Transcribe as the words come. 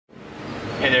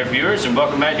Hey there viewers, and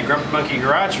welcome back to Grumpy Monkey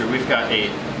Garage, where we've got a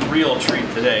real treat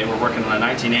today. We're working on a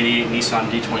 1988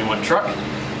 Nissan D21 truck.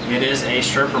 It is a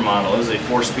stripper model. It is a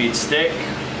 4-speed stick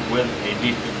with a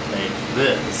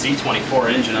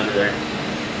Z24 engine under there,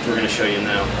 which we're going to show you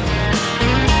now.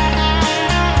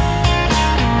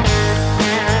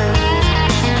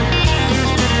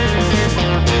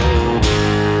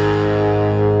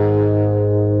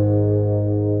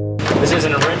 This is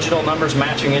an original numbers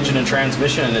matching engine and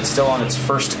transmission, and it's still on its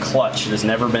first clutch. It has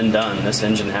never been done. This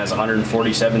engine has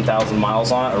 147,000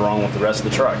 miles on it, along with the rest of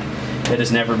the truck. It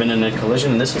has never been in a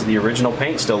collision, and this is the original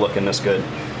paint still looking this good.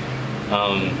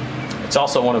 It's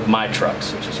also one of my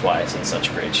trucks, which is why it's in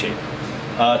such great shape.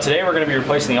 Today we're going to be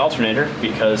replacing the alternator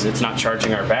because it's not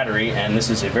charging our battery, and this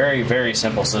is a very, very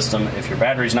simple system. If your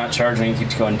battery's not charging, it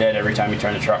keeps going dead every time you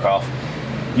turn the truck off.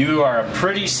 You are a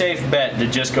pretty safe bet to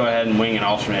just go ahead and wing an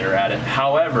alternator at it.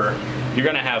 However, you're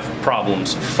going to have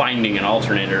problems finding an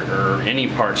alternator or any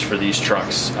parts for these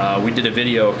trucks. We did a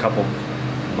video a couple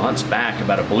months back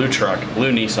about a blue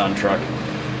Nissan truck,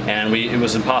 and it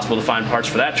was impossible to find parts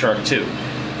for that truck too.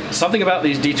 Something about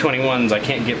these D21s, I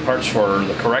can't get parts for,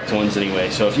 the correct ones anyway.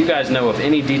 So if you guys know of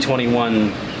any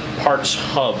D21 parts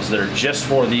hubs that are just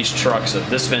for these trucks of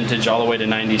this vintage all the way to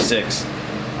 96,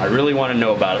 I really want to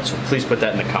know about it, so please put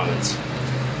that in the comments.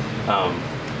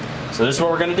 So this is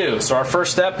what we're going to do. So our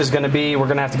first step is going to be, we're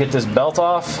going to have to get this belt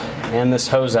off and this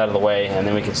hose out of the way, and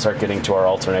then we can start getting to our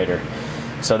alternator.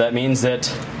 So that means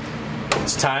that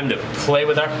it's time to play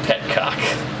with our petcock.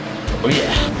 Oh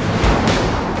yeah.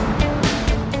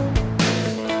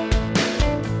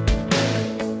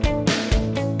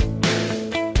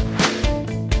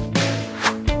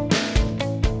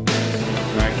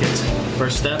 Alright kids,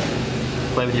 first step.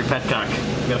 Play with your petcock.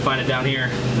 You gotta find it down here,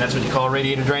 and that's what you call a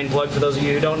radiator drain plug for those of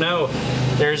you who don't know.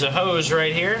 There's a hose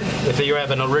right here if you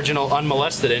have an original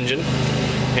unmolested engine,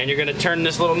 and you're gonna turn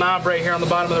this little knob right here on the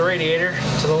bottom of the radiator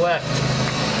to the left.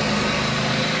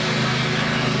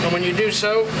 And when you do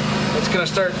so, it's gonna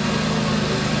start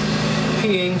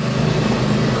peeing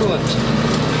coolant.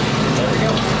 There we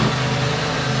go.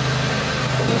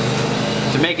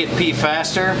 To make it pee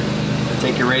faster,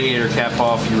 take your radiator cap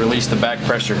off, you release the back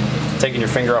pressure, taking your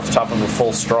finger off the top of a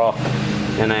full straw,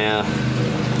 and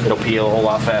it'll pee a whole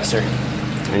lot faster.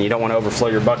 And you don't want to overflow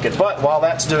your bucket. But while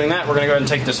that's doing that, we're going to go ahead and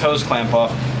take this hose clamp off.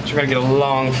 So we're going to get a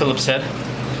long Phillips head,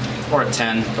 or a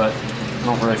 10, but I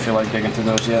don't really feel like digging through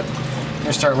those yet. I'm going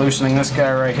to start loosening this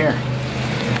guy right here.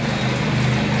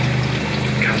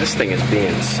 God, this thing is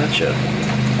being such a,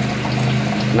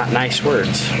 not nice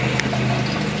words.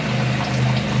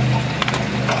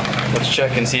 Let's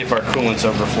check and see if our coolant's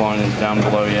overflowing down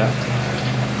below yet.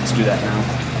 Let's do that now.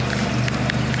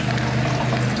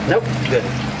 Nope, good.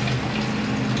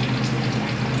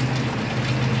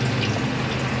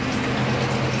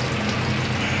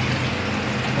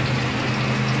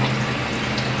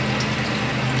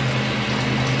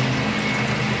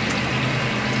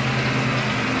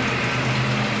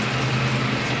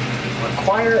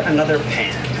 Require another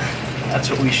pan. That's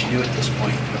what we should do at this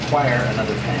point. Require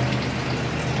another pan.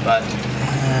 But,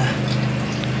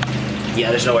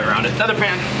 yeah, there's no way around it. Another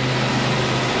pan.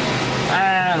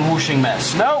 And whooshing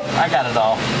mess. Nope, I got it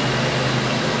all.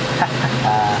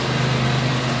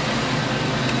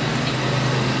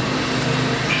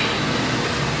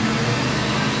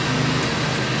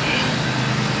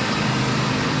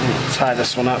 Let's tie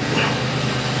this one up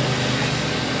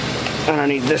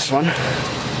underneath this one.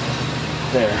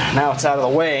 There, now it's out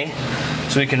of the way.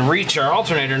 So we can reach our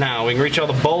alternator now. We can reach all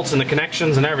the bolts and the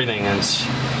connections and everything. And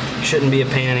it shouldn't be a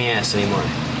pain in the ass anymore.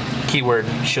 Keyword,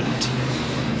 shouldn't.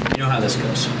 You know how this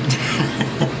goes.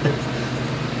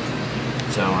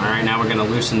 So, alright, now we're going to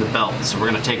loosen the belt. So we're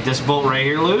going to take this bolt right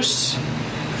here loose.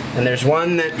 And there's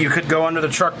one that you could go under the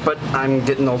truck, but I'm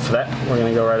getting old for that. We're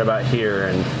going to go right about here.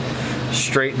 And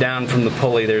straight down from the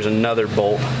pulley, there's another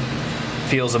bolt.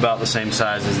 Feels about the same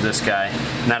size as this guy,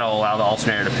 and that'll allow the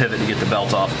alternator to pivot to get the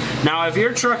belt off. Now if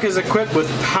your truck is equipped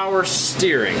with power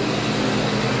steering,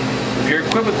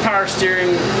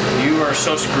 you are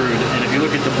so screwed. And if you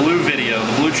look at the blue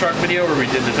blue truck video where we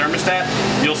did the thermostat,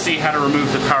 you'll see how to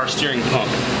remove the power steering pump.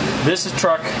 This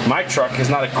truck, my truck, is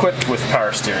not equipped with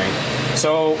power steering,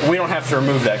 so we don't have to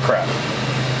remove that crap.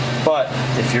 But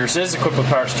if yours is equipped with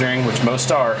power steering, which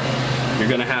most are, you're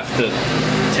going to have to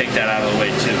take that out of the way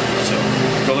too. So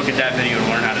go look at that video and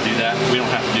learn how to do that. We don't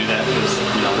have to do that because,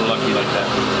 you know, we're lucky like that.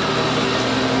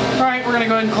 Alright, we're going to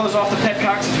go ahead and close off the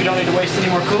petcock since we don't need to waste any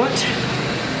more coolant.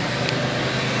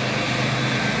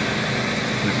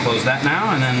 I'm going to close that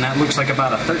now, and then that looks like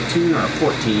about a 13 or a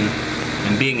 14.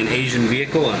 And being an Asian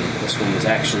vehicle, and this one was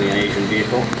actually an Asian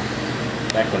vehicle,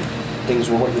 back when things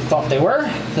were what you thought they were.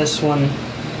 This one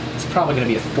is probably going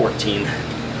to be a 14.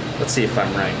 Let's see if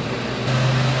I'm right.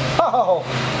 Oh!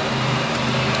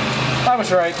 I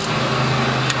was right.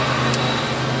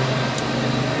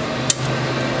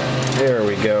 There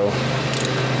we go.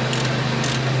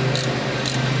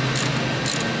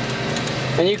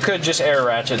 And you could just air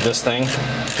ratchet this thing,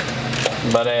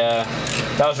 but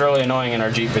that was really annoying in our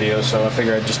Jeep video, so I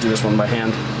figured I'd just do this one by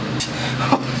hand.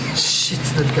 Oh shit,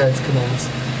 that guy's close.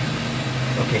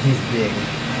 Okay, he's big.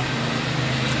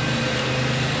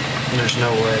 There's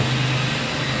no way.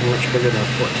 Much bigger than a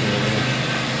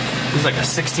 14. He's like a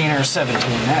 16 or a 17.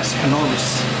 That's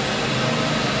enormous.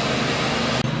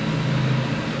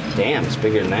 Damn, it's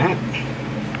bigger than that.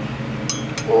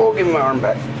 Oh, give me my arm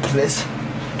back for this.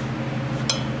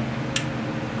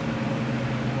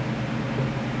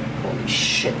 Holy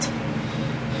shit.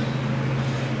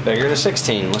 Bigger than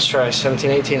 16. Let's try 17,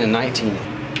 18, and 19.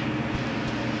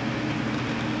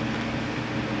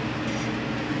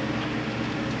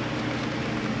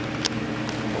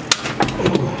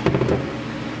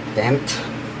 Damn it.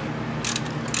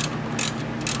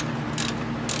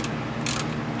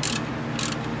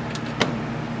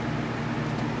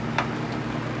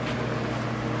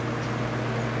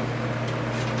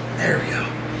 There we go.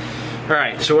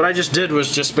 Alright, so what I just did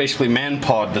was just basically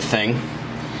man-pawed the thing,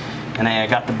 and I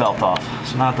got the belt off.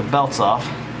 So now that the belt's off,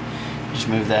 just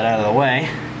move that out of the way,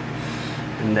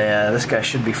 and this guy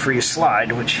should be free to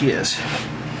slide, which he is.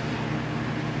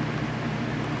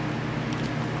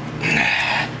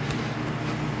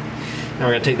 Now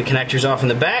we're going to take the connectors off in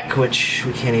the back, which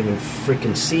we can't even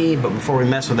freaking see, but before we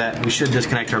mess with that, we should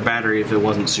disconnect our battery if it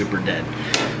wasn't super dead.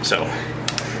 So,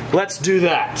 let's do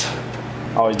that.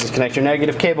 Always disconnect your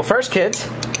negative cable first, kids.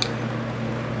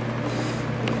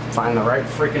 Find the right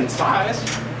freaking size.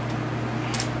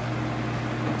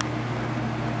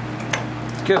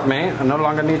 Excuse me, I no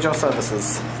longer need your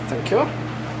services. Thank you.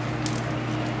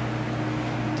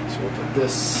 So we'll put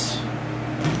this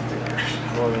there.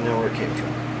 Well, we know where it came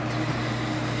from.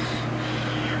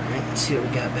 Alright, let's see what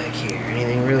we got back here.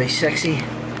 Anything really sexy?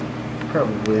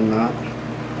 Probably not.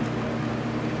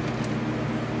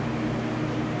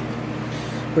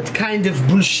 What kind of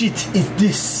bullshit is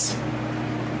this?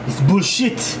 It's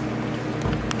bullshit.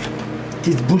 It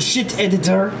is bullshit,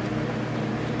 editor.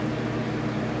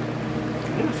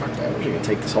 Yeah, fuck that. We're just gonna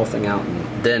take this whole thing out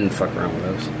and then fuck around with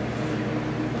those.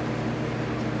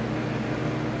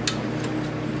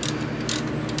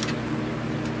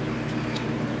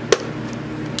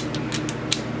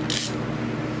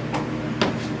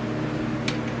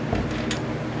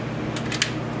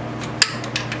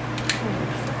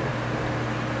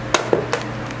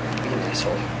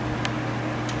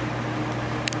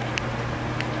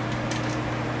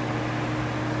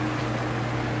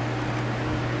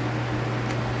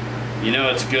 You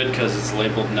know it's good because it's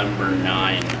labeled number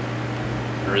 9,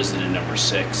 or is it a number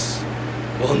 6?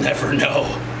 We'll never know.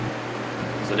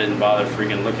 Because I didn't bother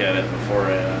freaking look at it before.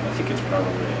 I think it's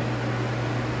probably a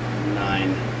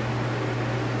 9.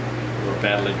 Or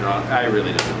badly drawn. I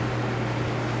really don't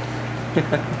know.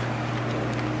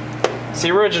 It's the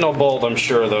original bolt, I'm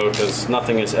sure, though, because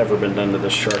nothing has ever been done to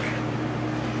this truck.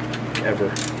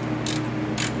 Ever.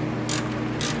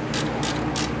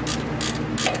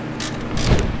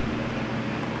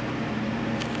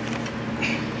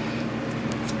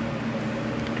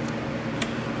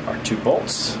 Our 2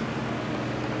 bolts.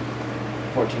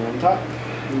 14 on top,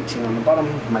 18 on the bottom,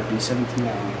 might be 17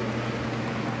 now.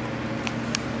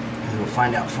 And we'll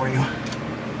find out for you.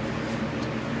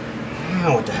 I don't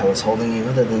know what the hell is holding you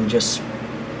other than just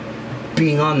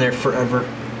being on there forever.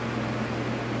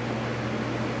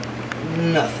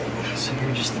 Nothing. So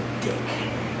you're just a dick.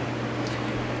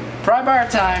 Pry bar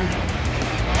time.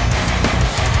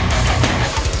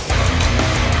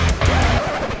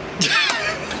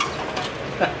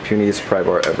 Puniest pry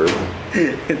bar ever.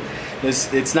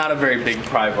 It's not a very big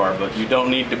pry bar, but you don't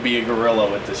need to be a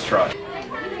gorilla with this truck.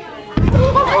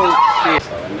 Oh shit.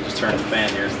 So let me just turn the fan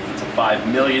here. It's 5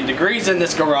 million degrees in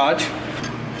this garage.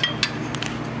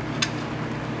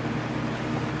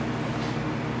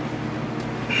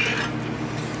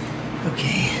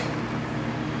 Okay.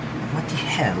 What the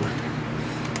hell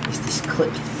is this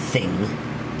clip thing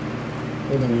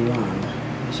holding you on?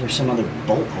 Is there some other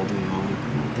bolt holding you on? I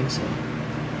don't think so.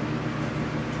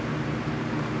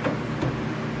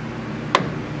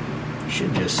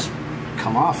 Should just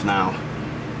come off now.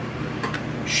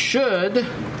 Should.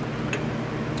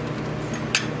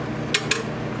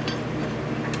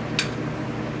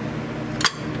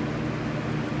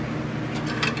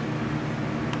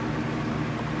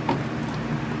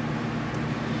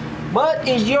 What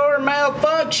is your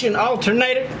malfunction,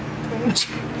 Alternator?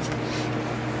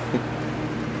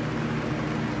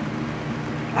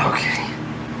 Okay.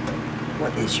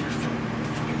 What is your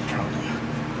fucking problem?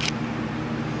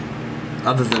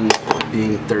 Other than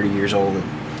being 30 years old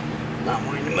and not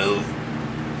wanting to move.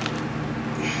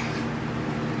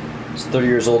 It's 30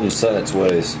 years old and set its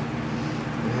ways.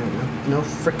 No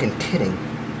freaking kidding.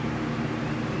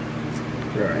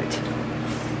 Alright.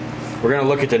 We're gonna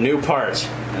look at the new part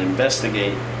and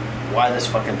investigate why this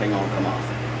fucking thing won't come off.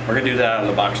 We're gonna do that out of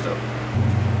the box though.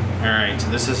 Alright, so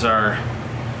this is our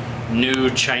new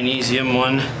Chinesium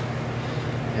one.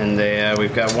 And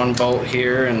we've got one bolt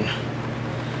here and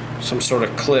some sort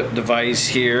of clip device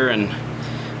here. And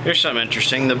here's something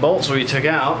interesting. The bolts we took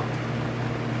out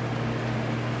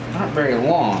aren't very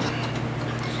long.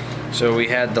 So we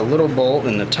had the little bolt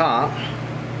in the top,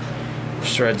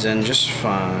 which threads in just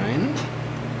fine.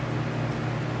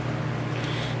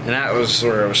 And that was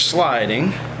where it was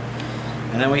sliding.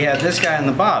 And then we had this guy in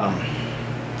the bottom.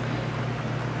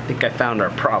 I think I found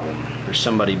our problem. There's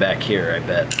somebody back here, I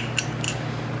bet.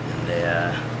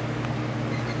 And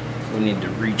we need to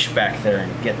reach back there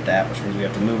and get that, which means we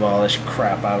have to move all this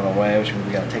crap out of the way, which means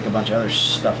we got to take a bunch of other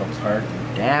stuff apart.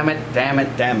 And damn it, damn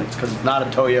it, damn it. It's because it's not a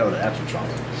Toyota. That's what's wrong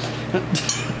with it.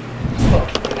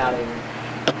 Get out of here.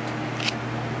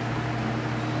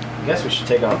 I guess we should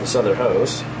take off this other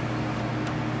hose.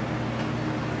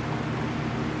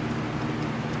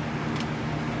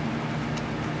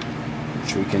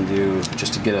 Which we can do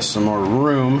just to get us some more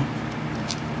room.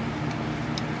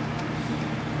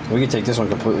 We can take this one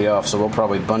completely off, so we'll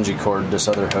probably bungee cord this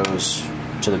other hose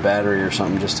to the battery or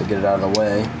something just to get it out of the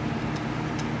way.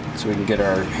 So we can get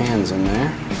our hands in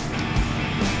there.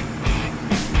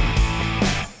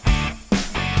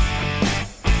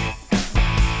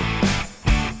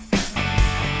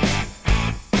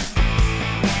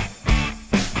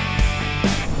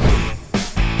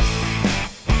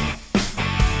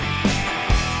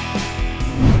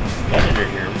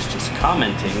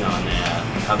 Commenting on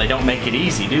how they don't make it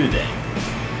easy, do they?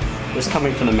 This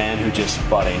coming from the man who just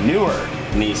bought a newer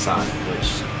Nissan,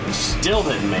 which still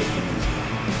didn't make it easy.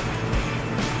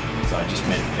 So I just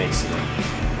made a face of it.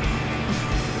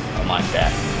 I'm like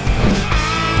that.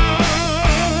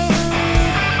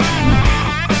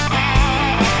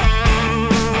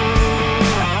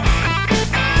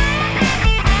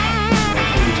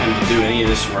 If you intend to do any of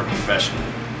this work professionally,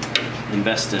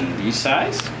 invest in these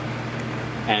size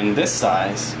and this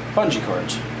size bungee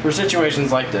cords for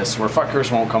situations like this where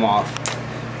fuckers won't come off.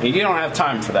 And you don't have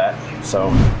time for that.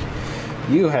 So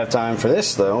you have time for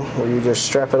this though, where you just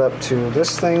strap it up to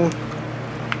this thing. And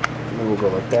then we'll go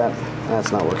like that.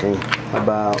 That's not working.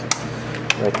 About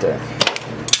right there.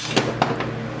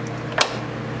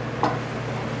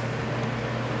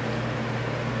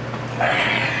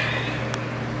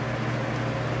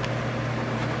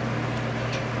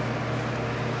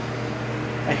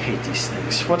 I hate these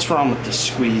things. What's wrong with the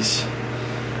squeeze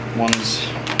ones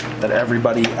that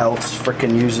everybody else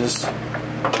frickin' uses?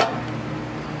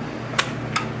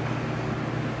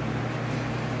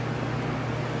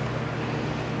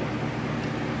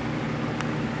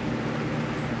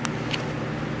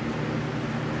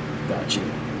 Got you,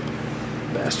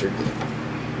 bastard.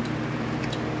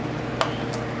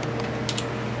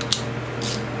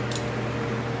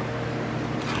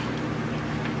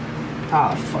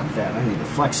 Ah, fuck that. I need a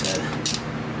flex head.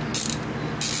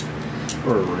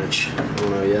 Or a wrench. I don't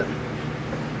know yet.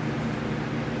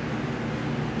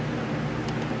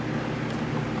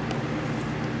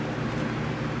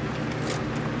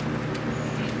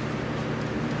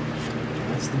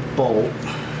 That's the bolt.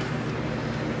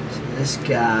 So this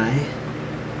guy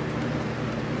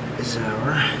is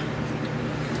our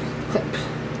clip.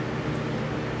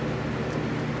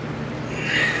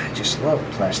 I just love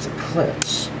plastic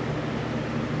clips.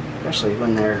 Especially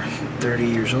when they're 30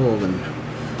 years old and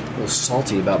a little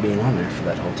salty about being on there for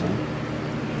that whole time.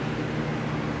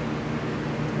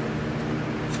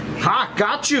 Ha!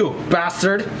 Got you,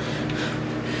 bastard!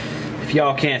 If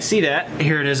y'all can't see that,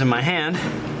 here it is in my hand.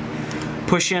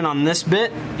 Push in on this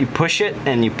bit, you push it,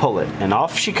 and you pull it, and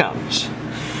off she comes.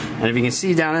 And if you can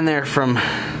see down in there from,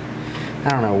 I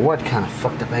don't know what kind of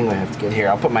fucked up angle I have to get here.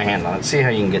 I'll put my hand on it, see how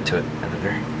you can get to it,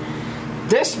 editor.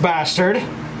 This bastard!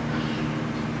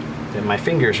 That my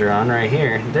fingers are on right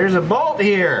here. There's a bolt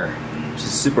here. Which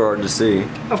is super hard to see.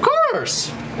 Of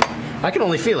course! I can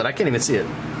only feel it, I can't even see it.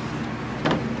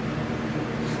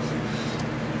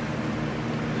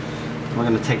 We're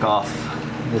gonna take off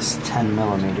this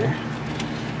 10mm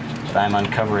that I'm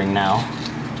uncovering now.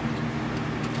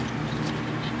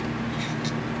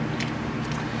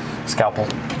 Scalpel.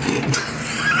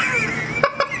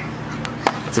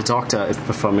 a doctor is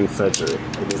performing surgery.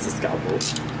 It is a scalpel.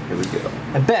 Here we go.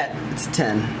 I bet it's a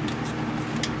 10.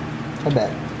 I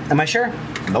bet. Am I sure?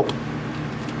 Nope.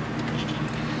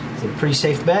 Is it a pretty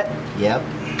safe bet? Yep.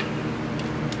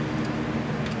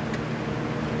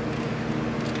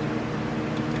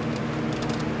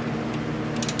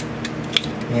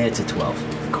 Yeah, it's a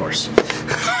 12, of course.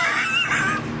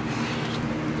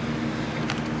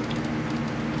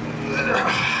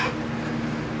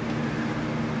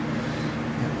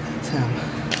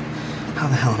 How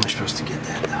the hell am I supposed to get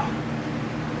that though?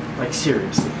 Like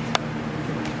seriously.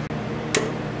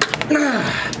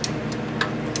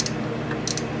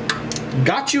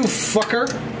 Got you, fucker.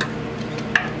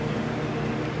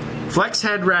 Flex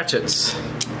head ratchets.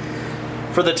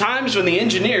 For the times when the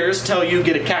engineers tell you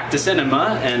get a cactus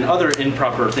enema and other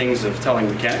improper things of telling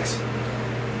mechanics,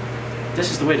 this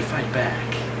is the way to fight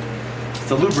back. It's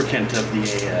the lubricant of the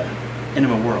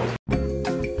enema world.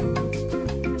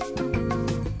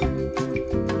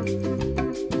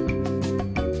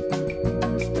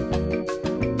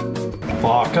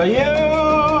 Fuck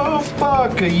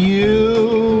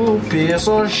you, piece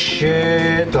of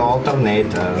shit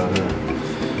alternator.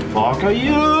 Fuck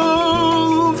you,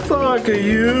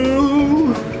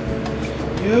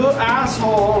 you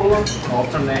asshole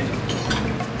alternator.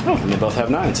 Oh, and they both have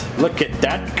 9s. Look at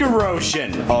that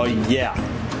corrosion. Oh yeah.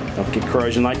 Don't get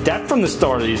corrosion like that from the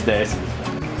store these days.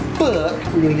 Fuck,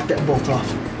 we're gonna get that bolt off.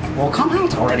 Well, come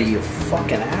out already, you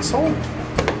fucking asshole.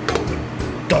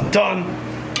 Dun dun.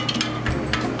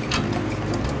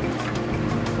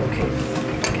 Okay.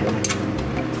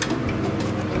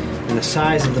 And the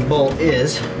size of the bolt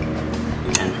is 10.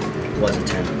 It was a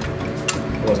 10.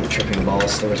 It wasn't tripping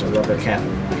balls, there was a rubber cap in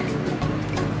the way.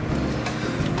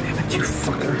 Damn it, you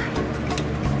fucker.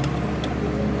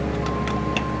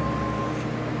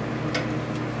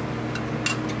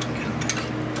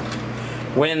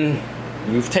 When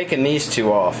you've taken these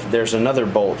two off, there's another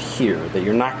bolt here that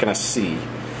you're not going to see.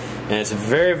 And it's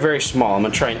very, very small. I'm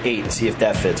going to try an 8 and see if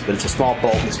that fits, but it's a small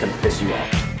bolt that's going to piss you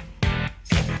off.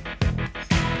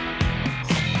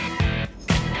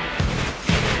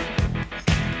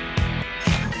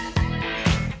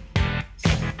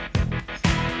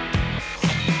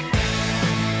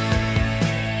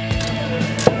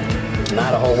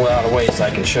 Not a whole lot of ways I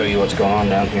can show you what's going on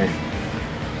down here.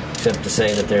 Except to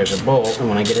say that there's a bolt, and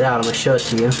when I get it out, I'm going to show it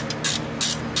to you.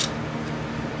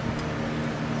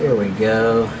 There we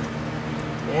go.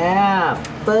 Yeah,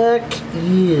 fuck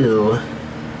you.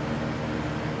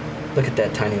 Look at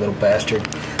that tiny little bastard.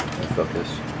 Focus.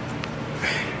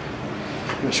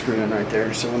 I'm going to screw it in right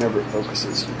there, so whenever it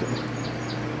focuses, you can...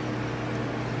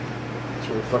 That's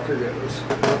where the fucker goes.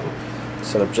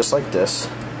 Set up just like this.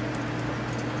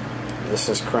 This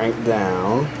is cranked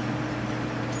down.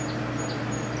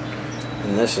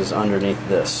 And this is underneath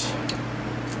this.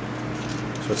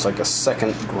 So it's like a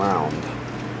second ground.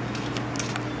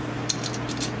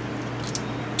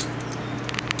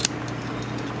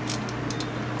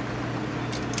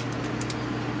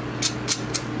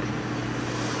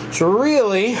 So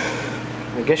really,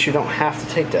 I guess you don't have to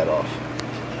take that off.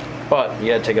 But you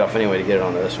gotta take it off anyway to get it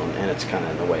onto this one, and it's kind of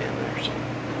in the way in there, so.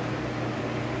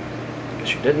 I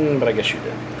guess you didn't, but I guess you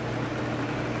did.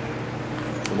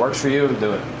 If it works for you,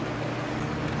 do it.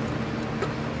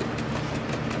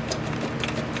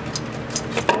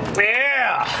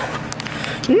 Yeah!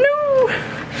 No!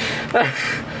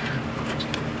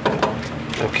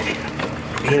 Okay.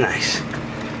 Be nice.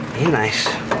 Be nice.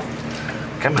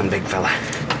 Come on, big fella.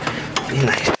 Be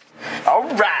nice.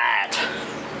 Alright!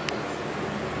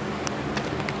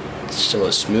 It's still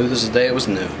as smooth as the day it was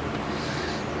new.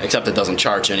 Except it doesn't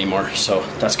charge anymore, so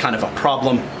that's kind of a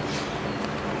problem.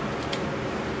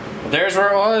 But there's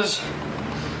where it was.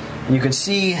 And you can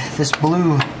see this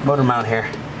blue motor mount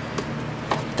here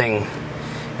thing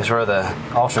is where the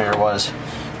alternator was.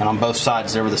 And on both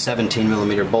sides there were the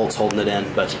 17mm bolts holding it in,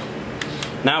 but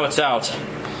Now it's out.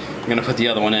 I'm gonna put the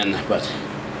other one in, but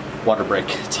water break,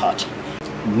 it's hot.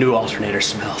 new alternator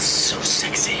smells so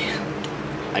sexy.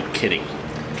 I'm kidding.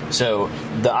 So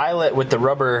the eyelet with the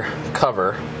rubber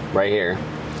cover right here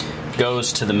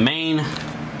goes to the main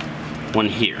one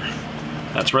here.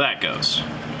 That's where that goes.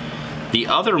 The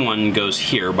other one goes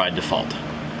here by default.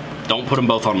 Don't put them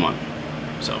both on one.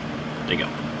 So there you go.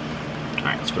 All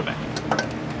right, let's put it back.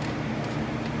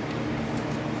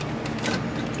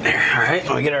 There. All right,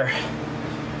 let me get our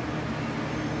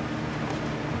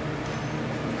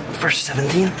first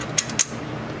 17.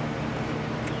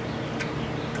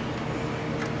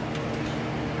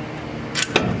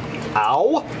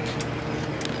 Ow!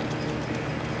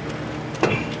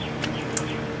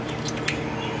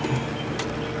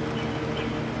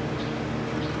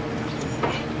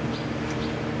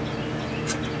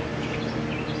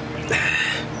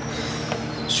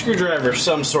 screwdriver of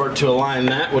some sort to align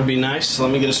that would be nice. So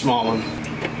let me get a small one.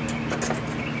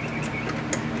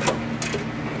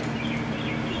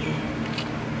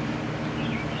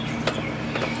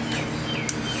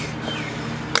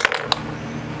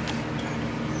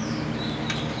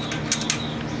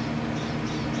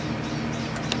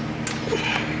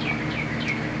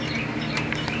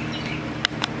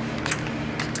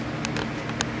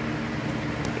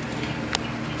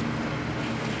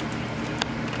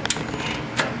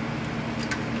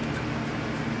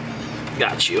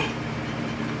 Got you.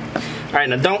 Alright,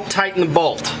 now don't tighten the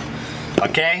bolt.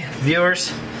 Okay,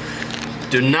 viewers?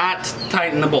 Do not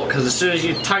tighten the bolt, because as soon as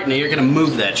you tighten it, you're going to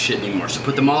move that shit anymore. So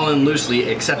put them all in loosely,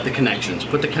 except the connections.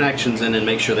 Put the connections in and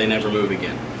make sure they never move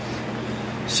again.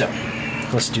 So,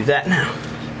 let's do that now.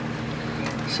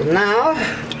 So now,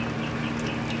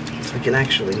 we can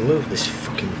actually move this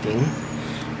fucking thing.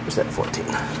 Where's that 14?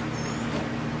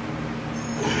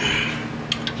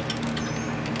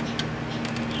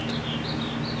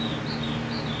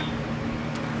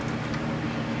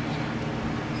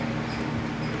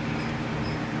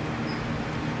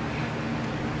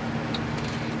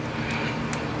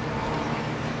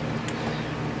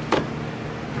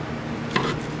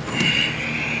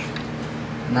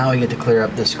 Now we get to clear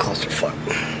up this clusterfuck.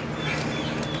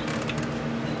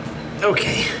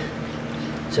 Okay.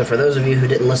 So for those of you who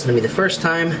didn't listen to me the first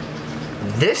time,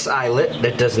 this eyelet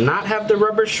that does not have the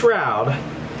rubber shroud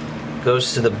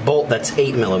goes to the bolt that's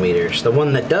 8 millimeters. The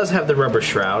one that does have the rubber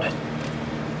shroud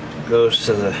goes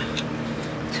to the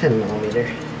 10 millimeter.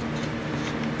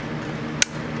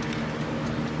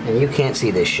 And you can't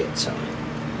see this shit, so.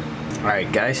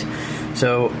 Alright guys,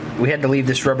 so we had to leave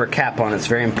this rubber cap on. It's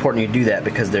very important you do that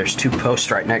because there's two posts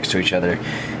right next to each other,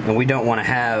 and we don't want to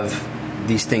have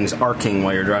these things arcing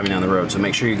while you're driving down the road. So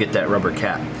make sure you get that rubber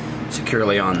cap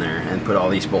securely on there and put all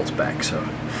these bolts back. So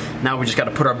now we just got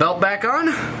to put our belt back on.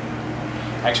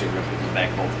 Actually, we're going to put the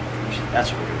back bolt on first.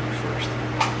 That's what we're going to do first.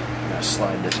 I'm going to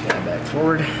slide this guy back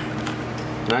forward.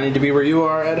 And I need to be where you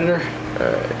are, editor.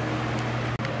 Alright.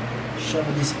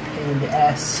 Shove this pain in the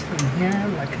ass in here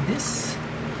like this,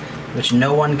 which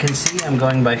no one can see. I'm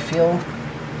going by feel.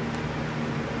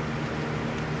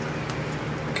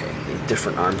 Okay, need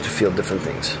different arms to feel different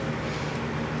things.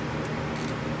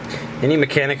 Any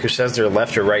mechanic who says they're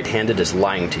left or right-handed is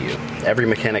lying to you. Every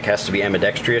mechanic has to be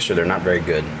ambidextrous or they're not very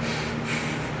good.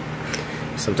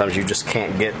 Sometimes you just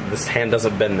can't get, this hand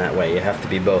doesn't bend that way. You have to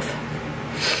be both.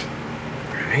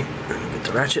 Alright, get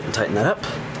the ratchet and tighten that up.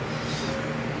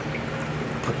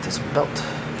 Put this belt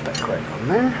back right on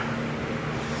there.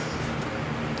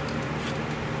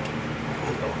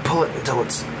 We'll pull it until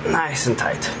it's nice and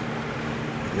tight.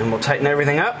 And then we'll tighten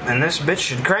everything up, and this bitch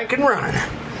should crank and run.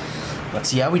 Let's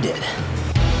see how we did.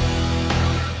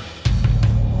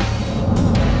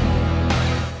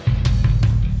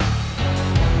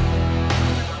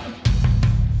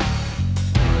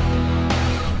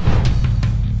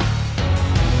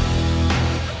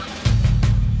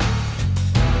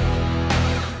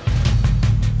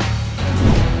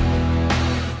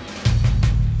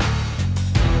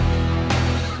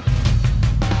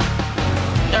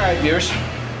 Viewers,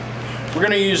 we're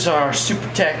gonna use our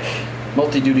SuperTech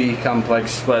multi-duty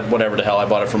complex, but whatever the hell, I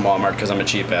bought it from Walmart because I'm a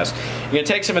cheap ass. You're gonna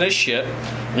take some of this shit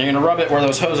and you're gonna rub it where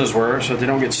those hoses were so that they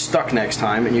don't get stuck next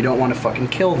time, and you don't want to fucking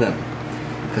kill them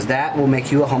because that will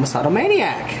make you a homicidal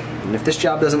maniac. And if this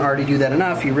job doesn't already do that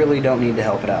enough, you really don't need to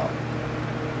help it out.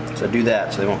 So do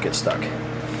that so they won't get stuck.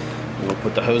 And we'll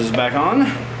put the hoses back on,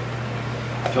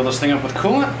 fill this thing up with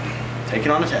coolant, take it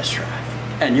on a test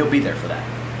drive, and you'll be there for that.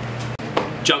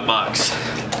 Junk box,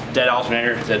 dead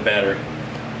alternator, dead battery.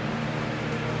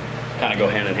 Kind of go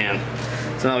hand in hand.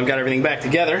 So now we've got everything back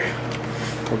together.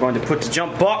 We're going to put the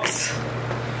jump box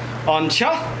on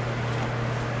cha.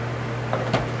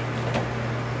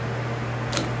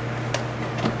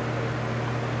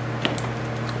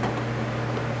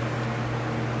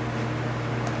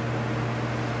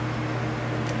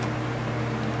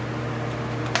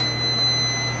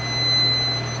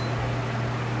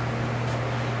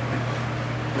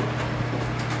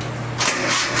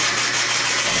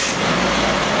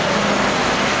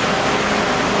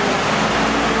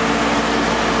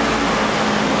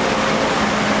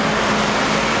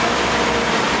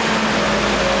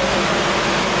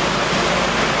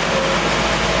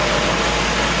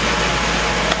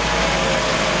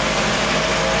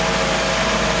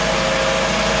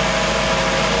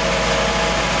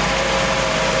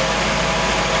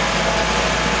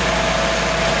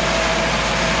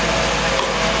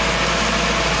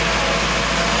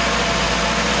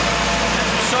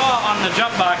 The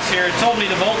jump box here, it told me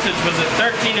the voltage was at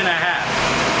 13.5.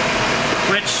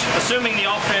 which, assuming the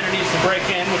alternator needs to break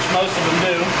in, which most of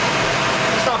them do,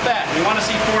 it's not bad. We want to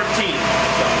see 14.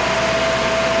 So.